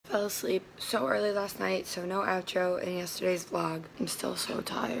Fell asleep so early last night, so no outro in yesterday's vlog. I'm still so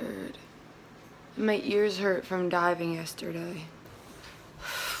tired. My ears hurt from diving yesterday.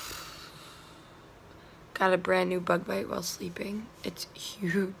 Got a brand new bug bite while sleeping. It's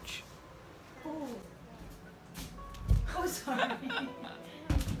huge. Oh, sorry.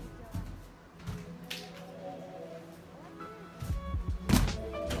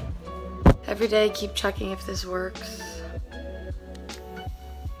 Every day I keep checking if this works.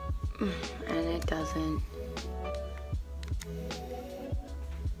 And it doesn't.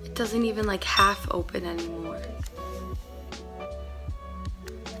 It doesn't even like half open anymore.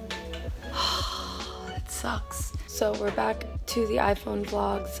 It sucks. So we're back to the iPhone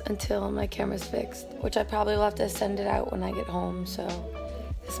vlogs until my camera's fixed, which I probably will have to send it out when I get home, so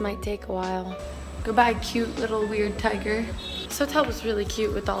this might take a while. Goodbye, cute little weird tiger. This hotel was really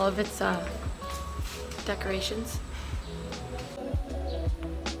cute with all of its decorations.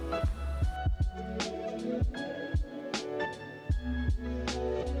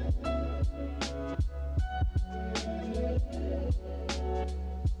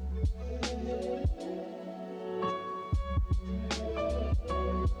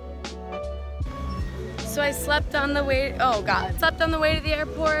 So I slept on the way, slept on the way to the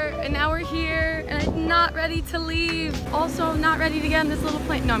airport, and now we're here, and I'm not ready to leave. Also, not ready to get on this little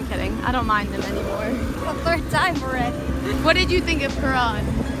plane. No, I'm kidding. I don't mind them anymore. For third time already. What did you think of Coron?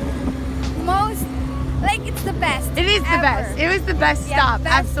 It's the best. It is the best. It was the best stop,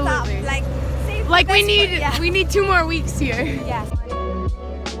 best absolutely. Stop. Like we need 2 more weeks here. Yes.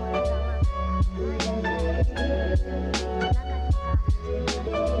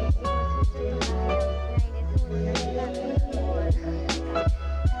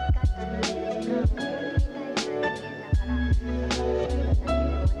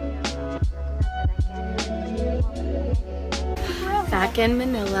 Back in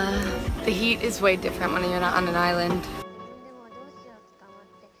Manila, the heat is way different when you're not on an island.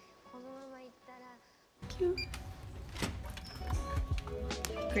 Cute.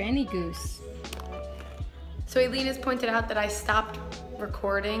 Granny Goose. So Layne has pointed out that I stopped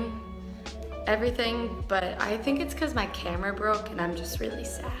recording everything, but I think it's because my camera broke and I'm just really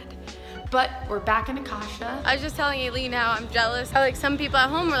sad. But we're back in Akasha. I was just telling Layne how I'm jealous. How like some people at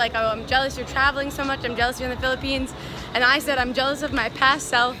home were like, oh, I'm jealous you're traveling so much. I'm jealous you're in the Philippines. And I said I'm jealous of my past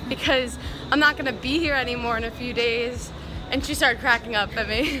self because I'm not gonna be here anymore in a few days. And she started cracking up at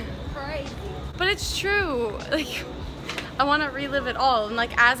me. Crazy. But it's true. Like, I wanna relive it all. And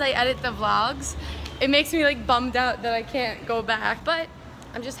like as I edit the vlogs, it makes me like bummed out that I can't go back. But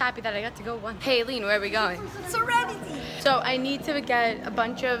I'm just happy that I got to go once. Hey Layne, where are we going? Serenity. So I need to get a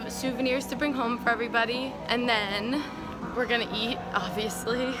bunch of souvenirs to bring home for everybody, and then we're gonna eat,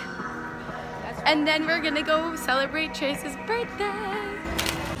 obviously. And then we're gonna go celebrate Chase's birthday.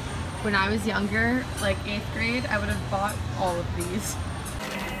 When I was younger, like 8th grade, I would have bought all of these.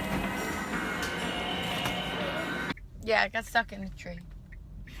 Yeah, I got stuck in the tree.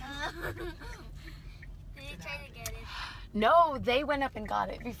 Did you try to get it? No, they went up and got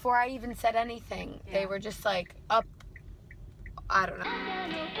it before I even said anything. Yeah. They were just like up, I don't know.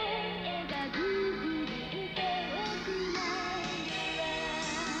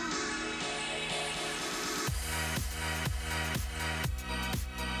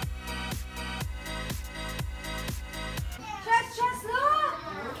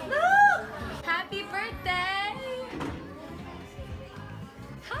 Look! Happy birthday!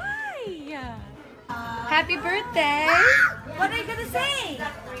 Hi! Happy birthday! What are you gonna say?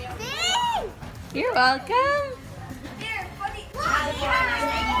 Sing! You're welcome. Here, buddy.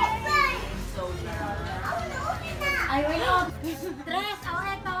 Ay, wala. Tres,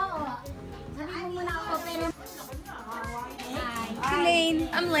 eto. Sabi mo muna ako, pero... Si Layne.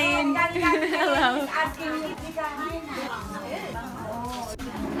 I'm Layne. Hello.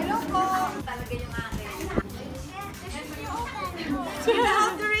 Hello po. Talaga yung akin. You know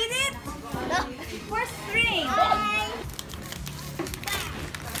how to read it? First string.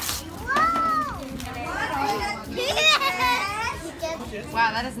 Wow,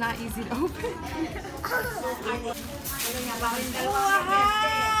 that is not easy to open. Wow!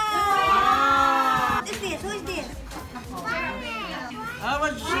 Who is this? Who is this? How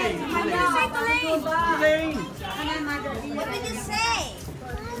was she? What did you say to Layne? Layne. What did you say?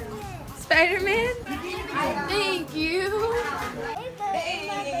 Spider-Man? Thank you.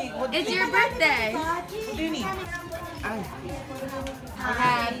 It's your birthday.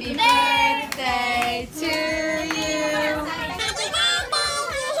 Happy birthday to you.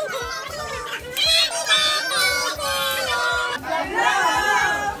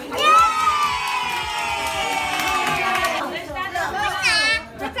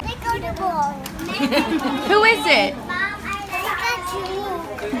 Who is it?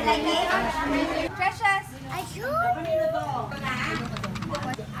 Precious. I showed you.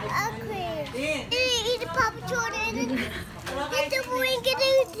 Okay. Eat a Papa Jordan. It's a wing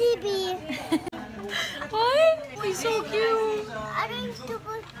and TV. What? He's so cute. I think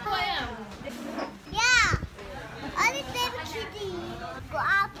super fun. Yeah. I think they're kitty. Go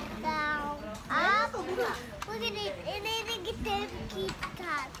up, down, up. Look at it. And then they get the kitty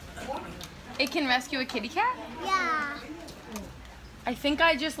cat. It can rescue a kitty cat? Yeah. I think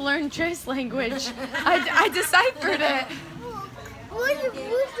I just learned Triss language. I deciphered it.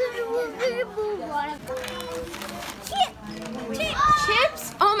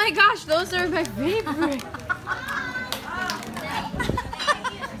 Chips? Oh my gosh, those are my favorite.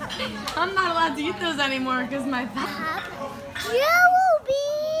 I'm not allowed to eat those anymore because my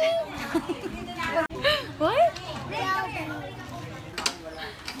What?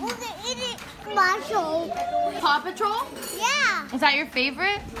 Paw Patrol? Yeah. Is that your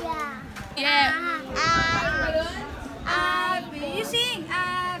favorite? Yeah. Yeah. You sing.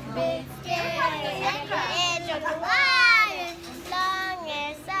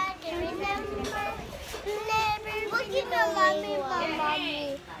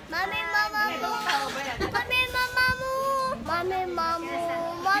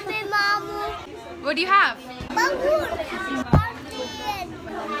 What do you have?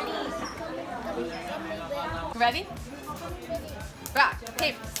 Ready? Rock,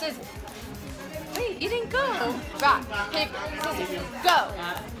 paper, scissors. Wait, you didn't go. Rock, paper, scissors, go.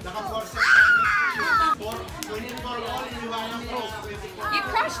 You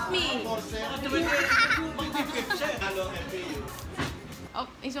crushed me. Oh,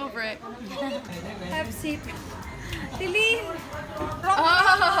 he's over it. Have a seat. Layne.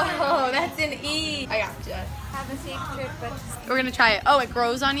 Oh, that's an E. I gotcha. Have a safe trip, but We're gonna try it. Oh, it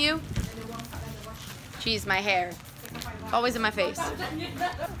grows on you? Jeez, my hair. Always in my face. Have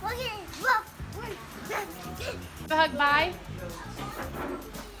a hug, bye.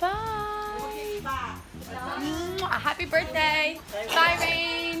 Bye. Mwah, happy birthday. Bye,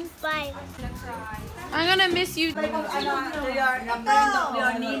 Rain. Bye. I'm gonna miss you. Bye,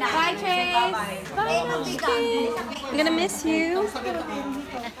 Chase. Bye. I'm gonna miss you.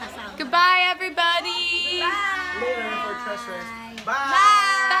 Goodbye, everybody. Bye.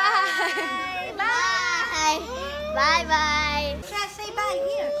 Bye. Bye. Precious, say bye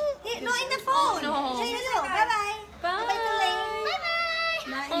here. No, in the phone. No. Say hello. Bye-bye. Bye. Bye to Layne.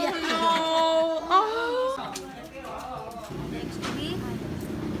 Oh, no. Oh. Next week.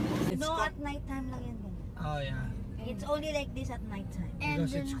 No, at nighttime lang yan. Oh yeah, It's only like this at nighttime.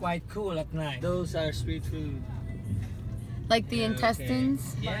 because it's quite cool at night. Those are street food. Like the Yeah,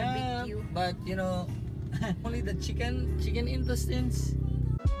 intestines? Okay. Yeah, but you know, only the chicken intestines.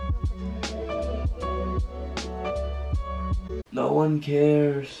 No one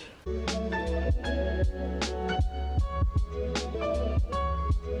cares.